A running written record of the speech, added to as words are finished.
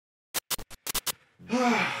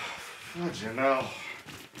Fudging hell.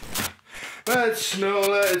 Let it snow,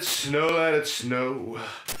 let it snow, let it snow.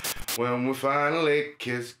 When we finally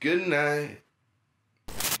kiss goodnight.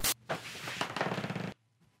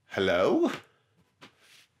 Hello?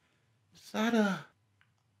 Is that a...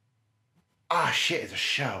 Ah, shit, it's a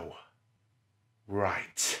show.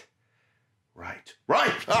 Right. Right.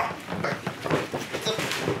 Right! Ah.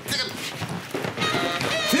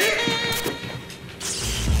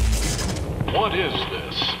 What is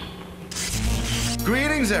this?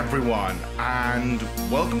 Greetings everyone, and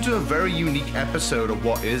welcome to a very unique episode of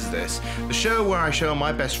What Is This? The show where I show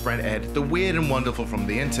my best friend Ed the weird and wonderful from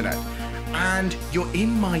the internet. And you're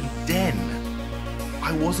in my den.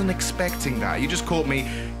 I wasn't expecting that. You just caught me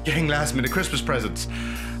getting last minute Christmas presents.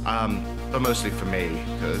 But mostly for me,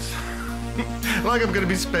 because like I'm gonna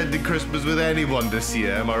be spending Christmas with anyone this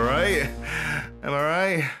year, am I right? Am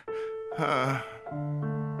I right?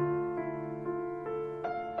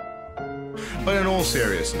 But in all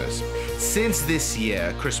seriousness, since this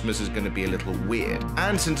year Christmas is going to be a little weird,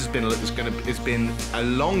 and since it's been a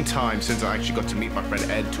long time since I actually got to meet my friend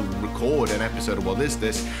Ed to record an episode of What Is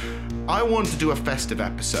This, I wanted to do a festive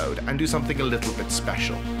episode and do something a little bit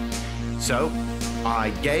special. So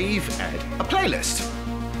I gave Ed a playlist.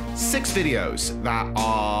 6 videos that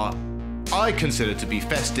are, I consider to be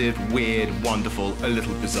festive, weird, wonderful, a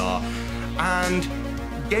little bizarre, and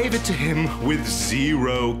gave it to him with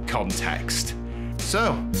 0 context.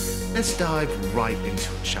 So, let's dive right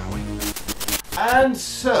into it, shall we? And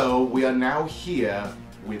so, we are now here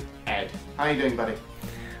with Ed. How you doing, buddy?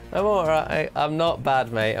 I'm alright. I'm not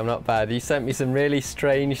bad, mate. I'm not bad. You sent me some really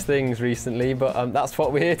strange things recently, but that's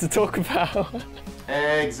what we're here to talk about.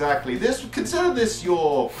 Exactly. Consider this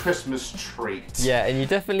your Christmas treat. Yeah, and you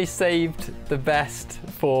definitely saved the best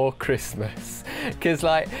for Christmas. Because,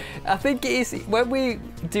 like, I think it is, when we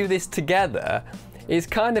do this together, it's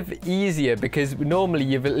kind of easier because normally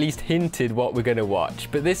you've at least hinted what we're going to watch.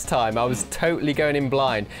 But this time I was totally going in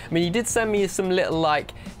blind. I mean, you did send me some little,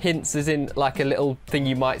 like, hints, as in, like, a little thing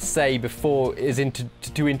you might say before,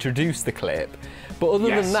 to introduce the clip. But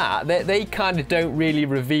other than that, they kind of don't really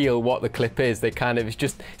reveal what the clip is. They kind of,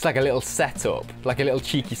 it's like a little setup, like a little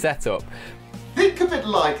cheeky setup. Think of it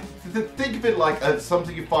like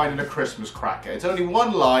something you find in a Christmas cracker. It's only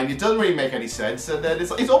one line, it doesn't really make any sense, and then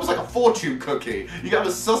it's almost like a fortune cookie. You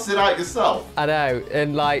gotta suss it out yourself. I know,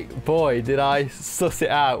 and like, boy, did I suss it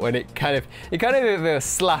out when it kind of a bit of a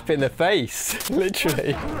slap in the face,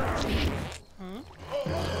 literally.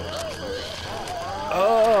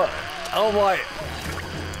 Oh my.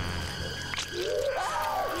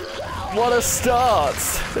 What a start!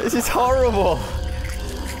 This is horrible!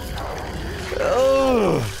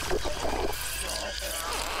 Oh!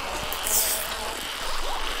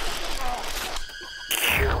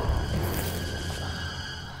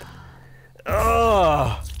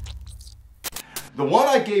 Oh! The one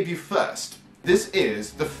I gave you first, this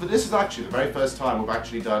is actually the very first time we've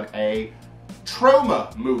actually done a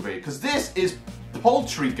Troma movie, because this is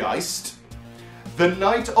Poultrygeist, The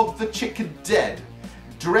Night of the Chicken Dead,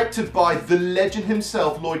 directed by the legend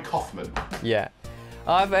himself, Lloyd Kaufman. Yeah,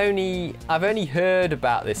 I've only heard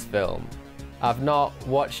about this film. I've not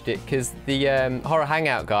watched it because the Horror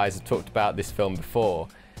Hangout guys have talked about this film before,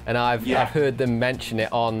 and I've heard them mention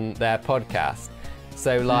it on their podcast.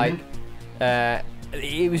 So like,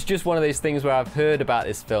 it was just one of those things where I've heard about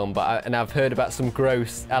this film, and I've heard about some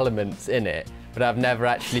gross elements in it, but I've never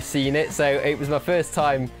actually seen it. So it was my first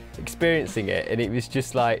time experiencing it, and it was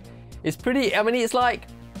just like, it's pretty, I mean, it's like,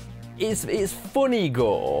 it's funny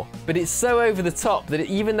gore, but it's so over the top that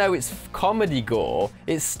even though it's comedy gore,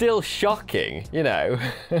 it's still shocking, you know?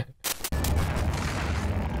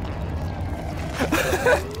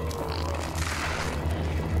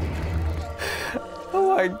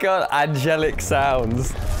 Oh my god, angelic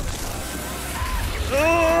sounds.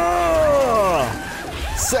 Oh,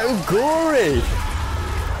 so gory!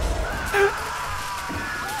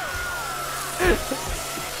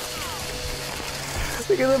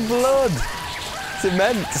 Look at the blood. It's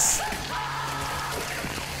immense.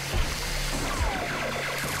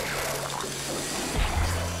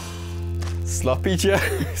 Sloppy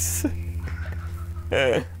Joes.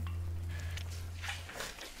 Oh,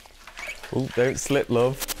 don't slip,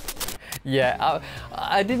 love. Yeah,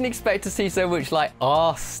 I didn't expect to see so much like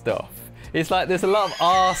arse stuff. It's like there's a lot of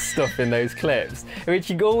arse stuff in those clips, which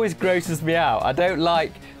always grosses me out. I don't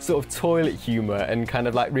like sort of toilet humour and kind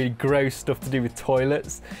of like really gross stuff to do with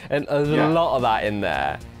toilets, and there's a lot of that in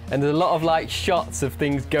there. and there's a lot of like shots of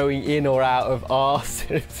things going in or out of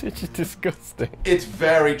arses, which is disgusting. It's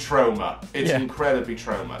very Troma. It's incredibly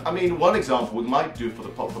Troma. I mean, one example we might do for the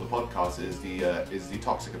podcast is the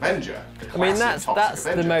Toxic Avenger. I mean, that's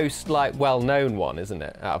the most like well-known one, isn't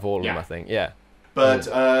it? Out of all of them, I think. Yeah. But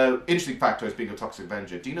interesting factoid, speaking of Toxic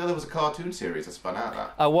Avenger, do you know there was a cartoon series that spun out of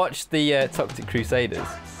that? I watched the Toxic Crusaders.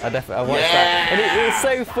 I watched that, and it was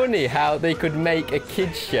so funny how they could make a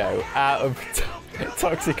kids show out of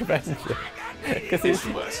Toxic Avenger. It's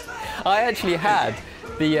the worst. I actually had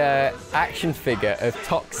the action figure of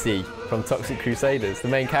Toxie from Toxic Crusaders, the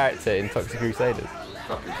main character in Toxic Crusaders.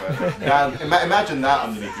 Fucking perfect. Now, imagine that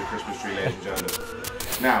underneath your Christmas tree, ladies and gentlemen.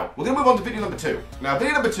 Now, we're going to move on to video number 2. Now,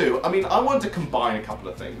 video number 2, I mean, I wanted to combine a couple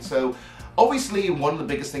of things. So, obviously, one of the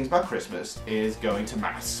biggest things about Christmas is going to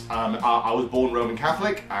Mass. I was born Roman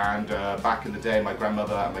Catholic, and back in the day, my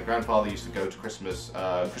grandmother and my grandfather used to go to Christmas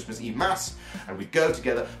Eve Mass, and we'd go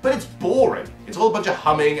together, but it's boring. It's all a bunch of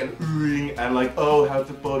humming and oohing, and like, oh, have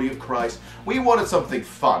the body of Christ. We wanted something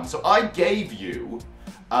fun, so I gave you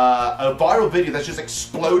a viral video that's just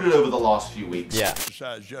exploded over the last few weeks. Yeah.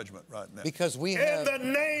 Exercise judgment right now. Because we have... In the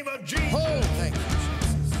name of Jesus. Oh, thank you,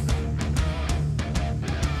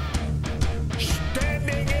 Jesus.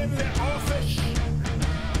 Standing in the office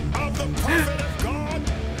of the prophet of God,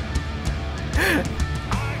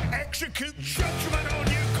 I execute judgment on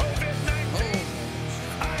you, COVID-19.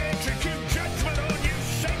 I execute judgment on you,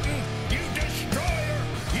 Satan, you destroyer.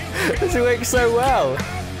 You This works so well.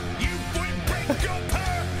 You break your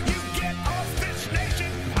power. You get off this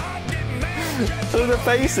nation. I demand judgment. Look at the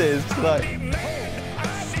faces. Like, I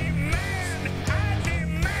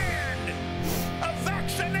demand a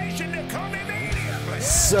vaccination to come immediately.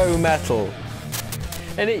 so metal.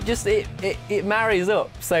 And it just it marries up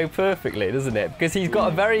so perfectly, doesn't it? Because he's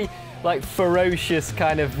got a very like ferocious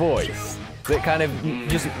kind of voice that kind of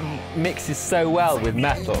just mixes so well with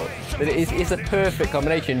metal that it's a perfect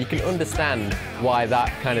combination. You can understand why that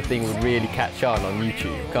kind of thing would really catch on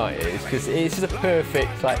YouTube, can't you? It's just a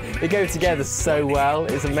perfect, like, they go together so well.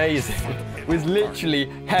 It's amazing. It was literally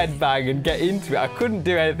headbang and get into it. I couldn't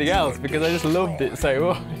do anything else because I just loved it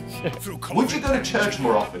so much. Would you go to church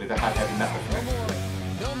more often if it had heavy metal?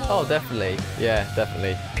 Oh, definitely. Yeah,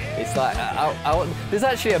 definitely. It's like, there's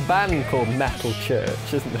actually a band called Metal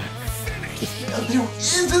Church, isn't there? There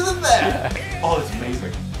is, isn't there? Yeah. Oh, it's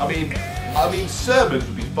amazing. I mean, sermons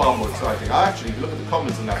would be far more exciting. If you look at the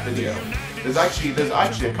comments on that video, there's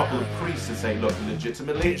actually a couple of priests that say, look,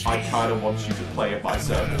 legitimately, I kind of want you to play at my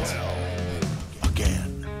sermons.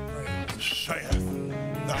 Again, saith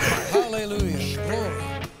the Hallelujah.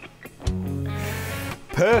 Glory.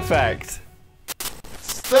 Perfect.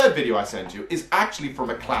 Third video I sent you is actually from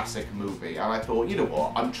a classic movie, and I thought, you know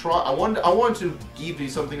what, I want to give you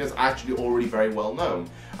something that's actually already very well known,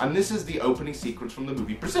 and this is the opening sequence from the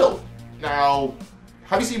movie Brazil. Now,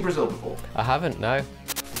 have you seen Brazil before? I haven't, no.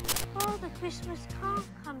 Oh, the Christmas can't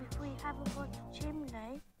come if we haven't got a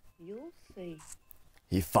chimney. You'll see.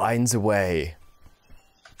 He finds a way.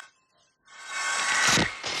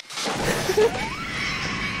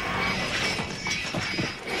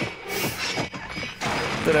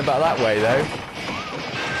 Don't know about that way though.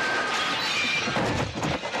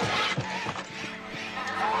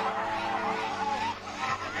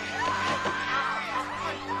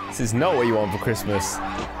 This is not what you want for Christmas.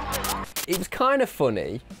 It was kind of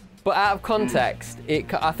funny, but out of context,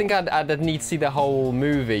 I think I'd need to see the whole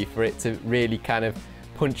movie for it to really kind of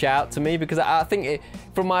punch out to me, because I think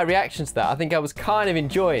from my reactions to that, I think I was kind of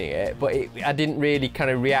enjoying it, but I didn't really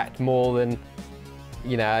kind of react more than,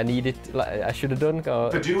 you know, I needed, like, I should have done.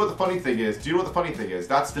 But do you know what the funny thing is?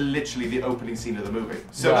 That's literally the opening scene of the movie.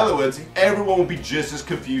 So in other words, everyone will be just as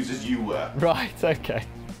confused as you were. Right, okay.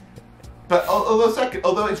 But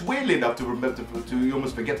although it's weirdly enough to remember you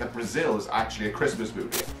almost forget that Brazil is actually a Christmas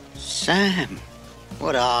movie. Sam,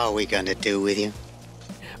 what are we going to do with you?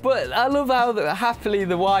 But I love how happily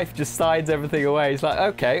the wife just signs everything away. It's like,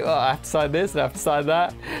 okay, well, I have to sign this and I have to sign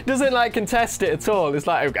that. Doesn't like contest it at all. It's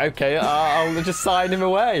like, okay, I'll just sign him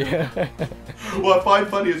away. What I find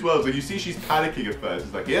funny as well is when you see she's panicking at first.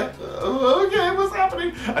 It's like, yeah, okay, what's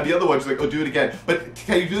happening? And the other one's like, oh, do it again. But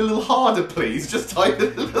can you do it a little harder, please? Just type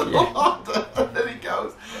it a little harder. And then he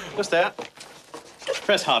goes. Just that.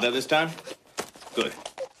 Press harder this time. Good.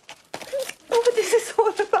 Oh, what is this all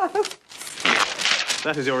about?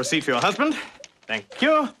 That is your receipt for your husband. Thank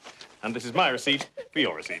you. And this is my receipt for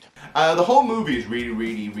your receipt. The whole movie is really,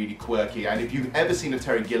 really, really quirky, and if you've ever seen a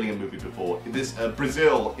Terry Gilliam movie before, this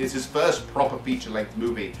Brazil is his first proper feature-length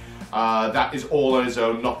movie that is all on his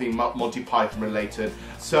own, nothing Monty Python related.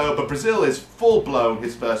 But Brazil is full-blown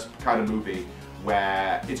his first kind of movie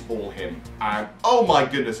where it's all him. And oh my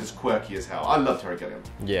goodness, it's quirky as hell. I love Terry Gilliam.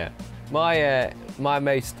 Yeah. My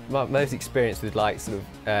most experience with like sort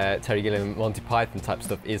of Terry Gilliam, Monty Python type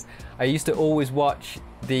stuff is I used to always watch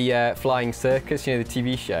the Flying Circus, you know, the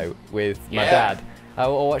TV show with my dad. I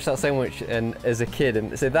watched that so much and as a kid,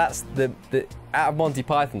 and so that's the out of Monty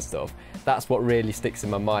Python stuff, that's what really sticks in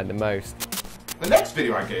my mind the most. The next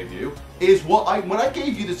video I gave you is when I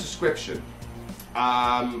gave you this description,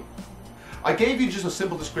 I gave you just a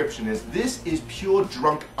simple description is this is pure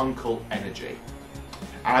drunk uncle energy.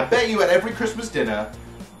 And I bet you at every Christmas dinner,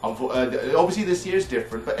 obviously this year is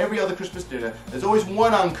different, but every other Christmas dinner, there's always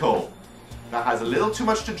one uncle that has a little too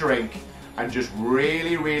much to drink and just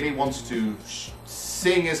really, really wants to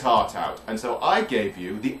sing his heart out. And so I gave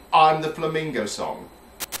you the I'm the Flamingo song.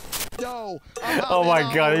 Oh my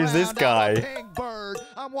God, who's this guy?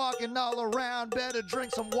 I'm walking all around, better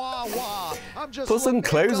drink some Wawa. I'm just put some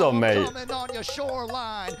clothes on, mate. Coming on your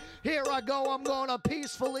shoreline. Here I go, I'm gonna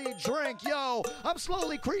peacefully drink. Yo, I'm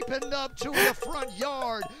slowly creeping up to your front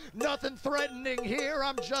yard. Nothing threatening here,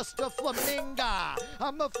 I'm just a flamingo.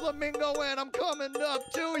 I'm a flamingo and I'm coming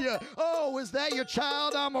up to you. Oh, is that your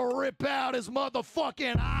child? I'ma rip out his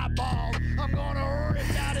motherfucking eyeballs. I'm gonna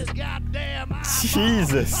rip out his goddamn eyeballs.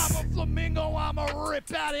 Jesus. I'm a flamingo, I'ma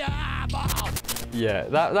rip out your eyeballs. Yeah,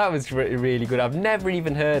 that was really good. I've never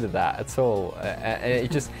even heard of that at all.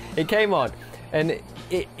 And it came on, and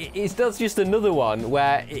it does just another one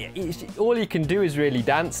where all you can do is really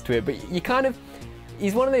dance to it. But you kind of,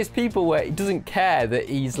 he's one of those people where he doesn't care that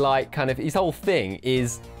he's like kind of, his whole thing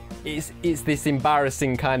is, it's this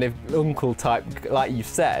embarrassing kind of uncle type, like you've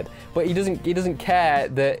said. But he doesn't care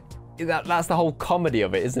that's the whole comedy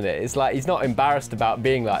of it, isn't it? It's like he's not embarrassed about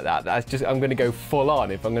being like that. That's just, I'm going to go full on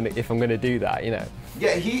if I'm going to do that, you know.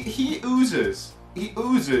 Yeah, he oozes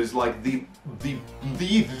like the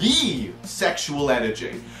sexual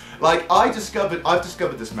energy. Like I've discovered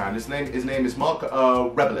this man. His name is Mark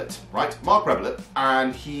Rebelit, right? Mark Rebelit,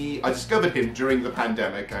 and I discovered him during the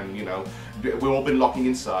pandemic, and you know, we've all been locking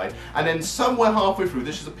inside. And then somewhere halfway through,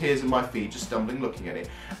 this just appears in my feed, just stumbling, looking at it,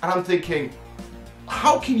 and I'm thinking,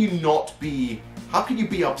 how can you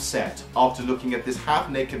be upset after looking at this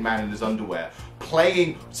half-naked man in his underwear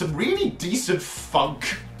playing some really decent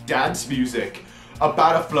funk dance music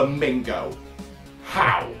about a flamingo?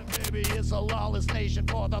 How? Baby, it's a lawless nation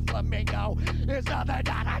for the flamingo. There's nothing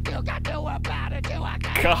that you can do about it. God.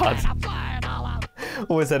 I'm flying all out.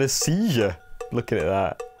 Or is that a seizure? Looking at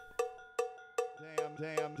that.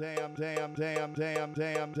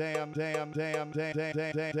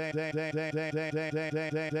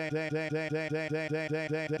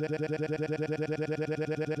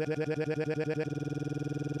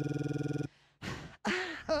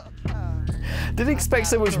 Didn't expect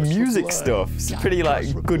so much music stuff. It's pretty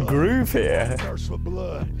like good groove here.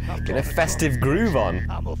 Get a festive groove on.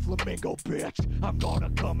 I'm a flamingo, bitch. I'm gonna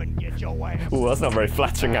come and get your ass. Oh, that's not a very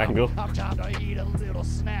flattering angle. I'm trying to eat a little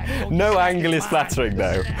snack. No angle is flattering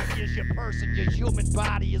though. Your person, your human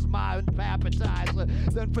body is my appetizer.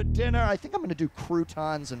 Then for dinner, I think I'm gonna do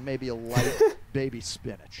croutons and maybe a light baby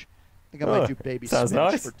spinach. I think I might do baby spinach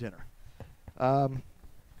nice. for dinner.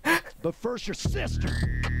 But first your sister.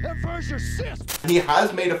 And first your sister. He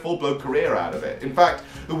has made a full-blown career out of it. In fact,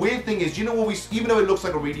 the weird thing is, you know what, even though it looks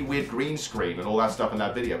like a really weird green screen and all that stuff in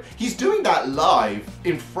that video, he's doing that live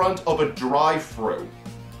in front of a drive-through.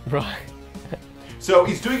 Right. So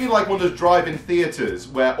he's doing it like one of those drive-in theaters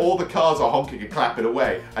where all the cars are honking and clapping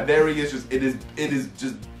away, and there he is, just it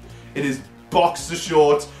is boxer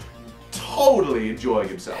shorts, totally enjoying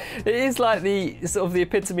himself. It is like the sort of the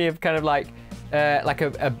epitome of kind of like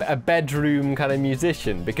a bedroom kind of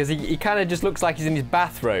musician, because he kind of just looks like he's in his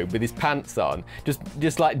bathrobe with his pants on,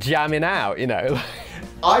 just like jamming out, you know.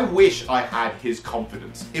 I wish I had his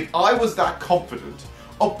confidence. If I was that confident,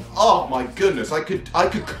 oh my goodness, I could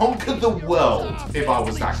conquer the world if I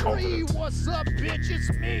was that confident. What's up, bitch? It's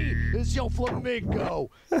me. It's your flamingo.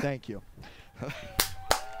 Thank you.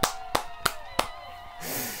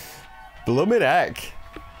 Blummin' heck.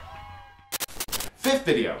 Fifth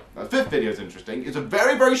video. Now, fifth video is interesting. It's a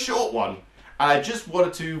very, very short one, and I just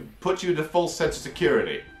wanted to put you in a false sense of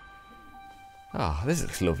security. Oh, this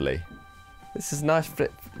looks lovely. This is a nice,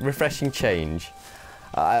 refreshing change.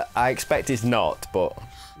 I expect it's not, but...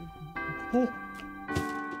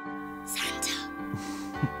 Santa.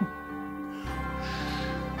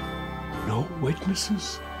 No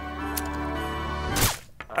witnesses?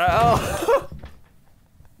 Oh!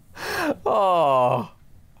 Oh!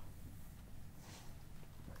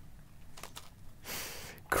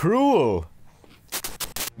 Cruel!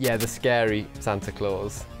 Yeah, the scary Santa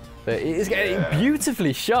Claus. But it's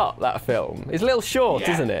beautifully shot, that film. It's a little short,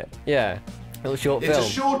 isn't it? Yeah, a little short film.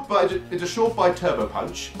 It's a short by Turbo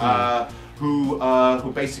Punch,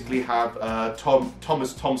 who basically have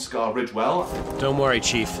Thomas Tom Scar Ridgewell. Don't worry,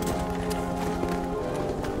 Chief.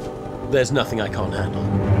 There's nothing I can't handle.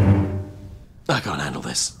 I can't handle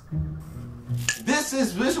this. This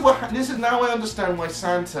is now I understand why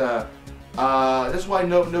Santa. That's why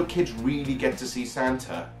no kids really get to see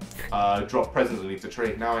Santa drop presents underneath the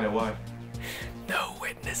tree. Now I know why. No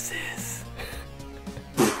witnesses.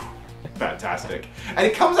 Fantastic. And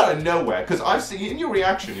it comes out of nowhere, because I've seen in your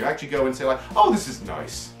reaction, you actually go and say like, oh, this is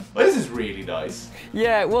nice. Well, this is really nice.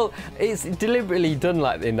 Yeah, well, it's deliberately done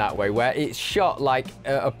like in that way, where it's shot like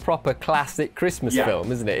a proper classic Christmas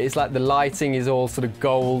film, isn't it? It's like the lighting is all sort of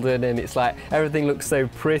golden, and it's like everything looks so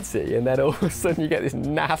pretty, and then all of a sudden you get this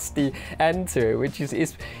nasty end to it, which is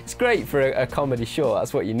it's great for a comedy short.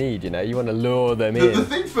 That's what you need, you know. You want to lure them in. The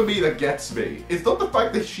thing for me that gets me is not the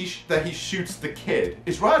fact that he shoots the kid.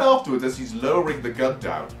 It's right afterwards as he's lowering the gun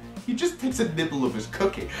down. He just takes a nibble of his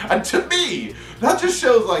cookie. And to me, that just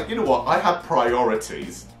shows like, you know what, I have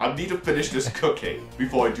priorities. I need to finish this cookie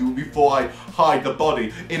before I hide the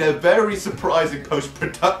body in a very surprising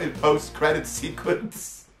post-credit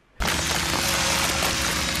sequence.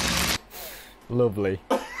 Lovely.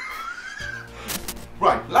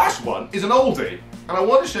 Right, last one is an oldie. And I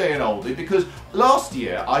want to show you an oldie because last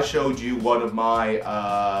year I showed you one of my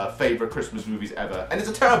favourite Christmas movies ever. And it's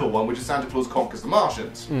a terrible one, which is Santa Claus Conquers the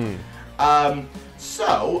Martians.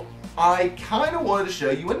 So I kind of wanted to show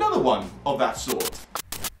you another one of that sort.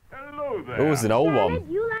 Hello there. Oh, it's an old one.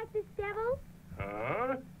 You like this devil?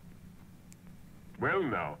 Huh? Well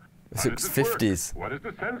now. This how looks does it work? 50s. What is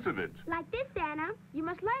the sense of it? Like this, Santa. You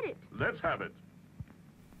must light it. Let's have it.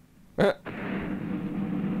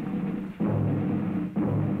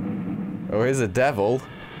 Oh, here's a devil.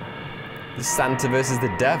 This is Santa versus the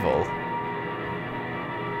devil.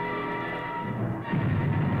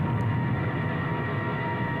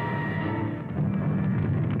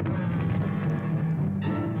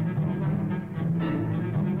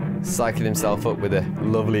 Psyching himself up with a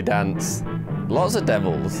lovely dance. Lots of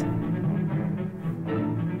devils.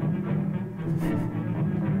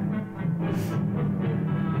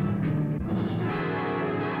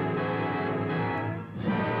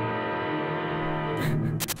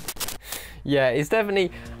 Yeah, it's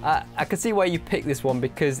definitely, I can see why you picked this one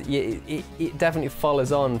because it definitely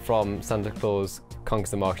follows on from Santa Claus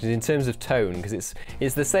Conquers the Martians in terms of tone, because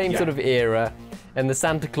it's the same sort of era, and the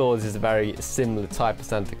Santa Claus is a very similar type of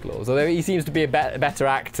Santa Claus, although he seems to be a better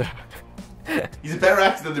actor. He's a better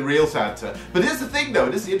actor than the real Santa. But here's the thing though,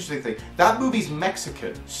 this is the interesting thing. That movie's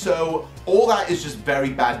Mexican, so all that is just very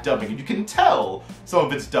bad dubbing. And you can tell some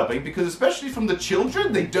of it's dubbing because especially from the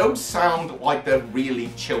children, they don't sound like they're really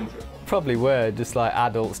children. Probably were just like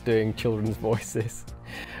adults doing children's voices.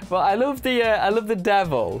 But I love the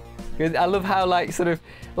devil. I love how like sort of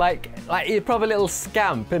like he's probably a little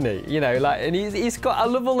scamp, isn't he? You know, like, and he's got. I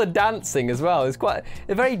love all the dancing as well. It's quite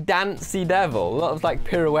a very dancey devil. A lot of like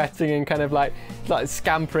pirouetting and kind of like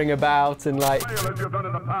scampering about and like. As you've done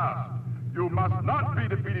in the past, you must not be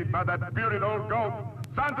defeated by that bearded old goat,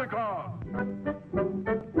 Santa Claus.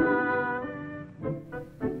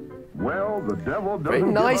 Well, the devil doesn't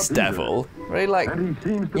Very nice give up devil. Very like,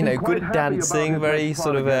 you know, good at dancing. Very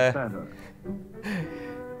sort of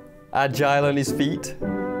agile on his feet.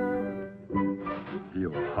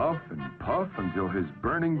 He'll huff and puff until his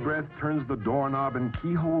burning breath turns the doorknob and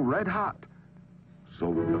keyhole red hot.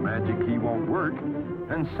 So the magic key won't work,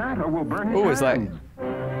 and Santa will burn his hands. It's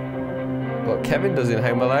like what Kevin does in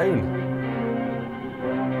Home Alone.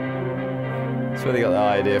 That's where they got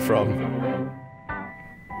that idea from.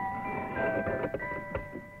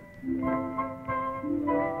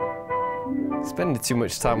 Spending too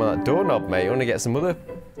much time on that doorknob, mate. You want to get some other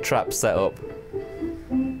traps set up.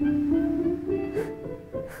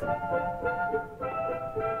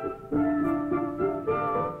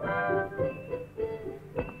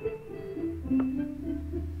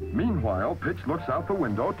 Meanwhile, Pitch looks out the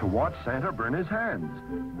window to watch Santa burn his hands.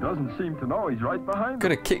 Doesn't seem to know he's right behind him.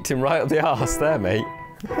 Could have kicked him right up the arse there, mate.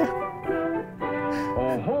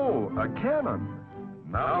 Oh ho, a cannon.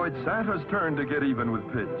 Now it's Santa's turn to get even with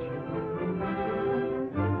Pitch.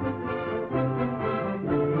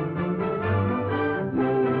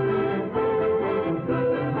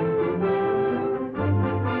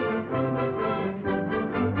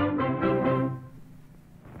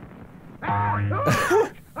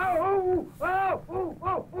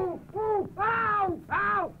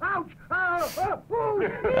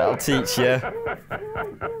 That'll teach you.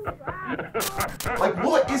 Like,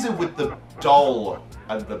 what is it with the doll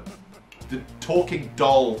and the talking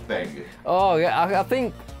doll thing. Oh yeah, I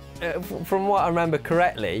think from what I remember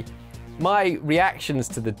correctly, my reactions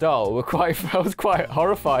to the doll were I was quite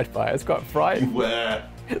horrified by it. I was quite frightened. You were.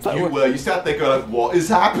 Like, You sat there going like, what is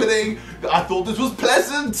happening? I thought this was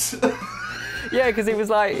pleasant. Yeah, because it was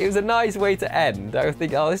a nice way to end. I was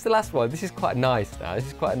thinking, oh, this is the last one. This is quite nice now. This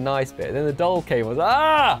is quite a nice bit. And then the doll came. I was like,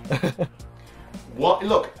 ah! What?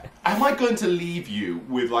 Look, am I going to leave you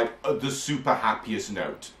with like the super happiest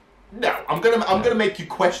note? No, I'm gonna make you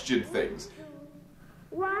question things.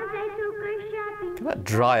 Look at that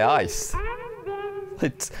dry ice.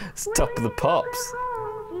 It's top of the pops.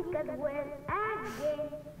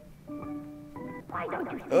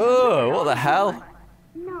 Oh, what the hell?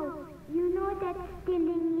 No, you know that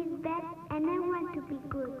stealing is bad and I want to be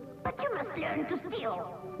good. But you must learn to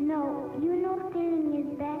steal. No, you know stealing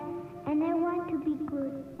is bad and I want to be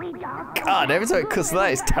good. God, every time it cuts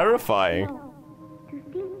that, it's terrifying. No, to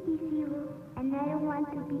steal is evil and I don't want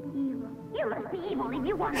to be evil. You must be evil if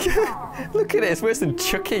you want to. Look at it, it's worse than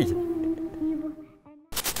Chucky.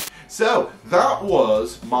 So, that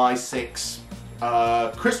was my 6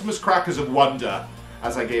 Christmas crackers of wonder,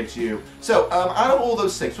 as I gave to you. So, out of all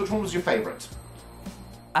those 6, which one was your favourite?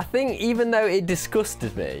 I think even though it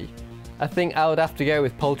disgusted me, I think I would have to go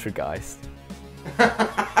with Poultrygeist.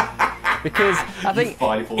 Because I think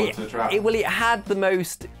it had the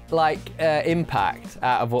most impact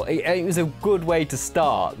out of all. It was a good way to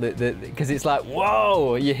start because it's like,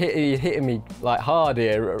 whoa, you're hitting me like hard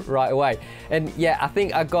here right away. And yeah, I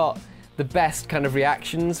think I got the best kind of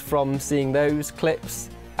reactions from seeing those clips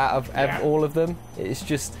out of all of them. It's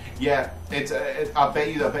just I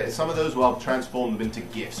bet some of those will transform them into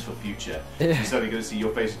GIFs for future. You're suddenly going to see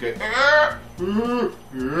your faces going.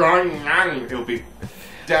 It'll be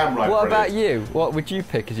damn right. What about you? What would you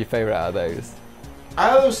pick as your favourite out of those?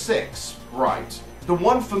 Out of those 6, right? The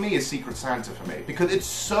one for me is Secret Santa for me because it's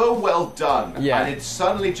so well done and it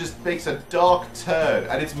suddenly just makes a dark turn,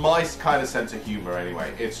 and it's my kind of sense of humor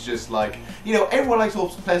anyway. It's just like, you know, everyone likes all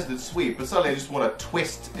pleasant and sweet, but suddenly I just want a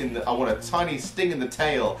twist I want a tiny sting in the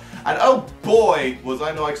tail, and oh boy, was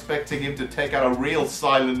I not expecting him to take out a real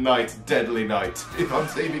Silent Night, Deadly Night. If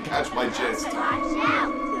you catch my gist.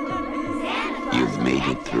 You've made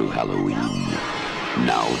it through Halloween.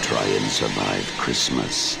 Now try and survive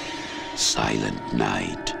Christmas. Silent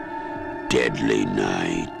Night, Deadly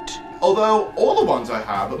Night. Although all the ones I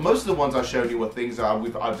have, but most of the ones I've shown you are things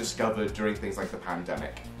I've discovered during things like the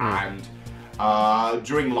pandemic and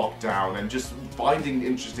during lockdown, and just finding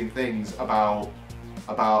interesting things about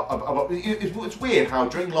it's weird how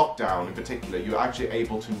during lockdown in particular you're actually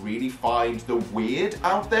able to really find the weird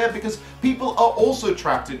out there, because people are also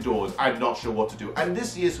trapped indoors and not sure what to do. And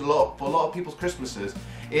this year's for a lot of people's Christmases,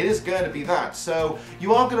 it is going to be that. So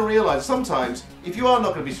you are going to realize sometimes if you are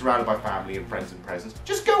not going to be surrounded by family and friends and presents,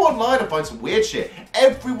 just go online and find some weird shit.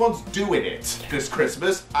 Everyone's doing it this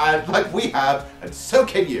Christmas, and like we have, and so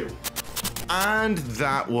can you. And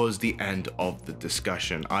that was the end of the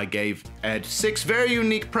discussion. I gave Ed 6 very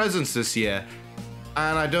unique presents this year,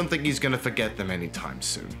 and I don't think he's gonna forget them anytime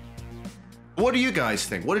soon. What do you guys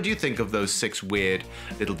think? What did you think of those 6 weird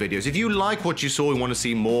little videos? If you like what you saw and want to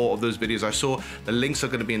see more of those videos I saw, the links are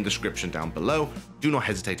going to be in the description down below. Do not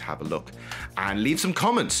hesitate to have a look. And leave some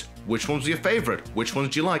comments. Which ones were your favorite? Which ones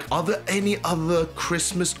do you like? Are there any other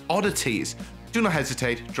Christmas oddities? Do not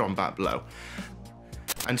hesitate, drop them back below.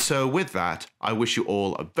 And so with that, I wish you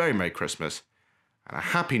all a very Merry Christmas and a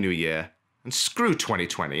Happy New Year, and screw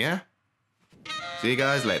 2020, yeah? See you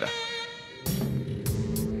guys later.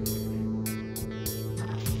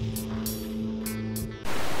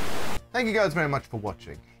 Thank you guys very much for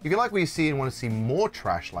watching. If you like what you see and want to see more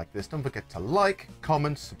trash like this, don't forget to like,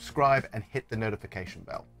 comment, subscribe, and hit the notification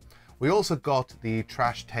bell. We also got the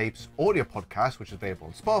Trash Tapes audio podcast, which is available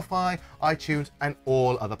on Spotify, iTunes, and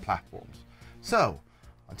all other platforms. So,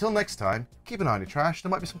 until next time, keep an eye on your trash. There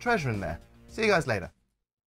might be some treasure in there. See you guys later.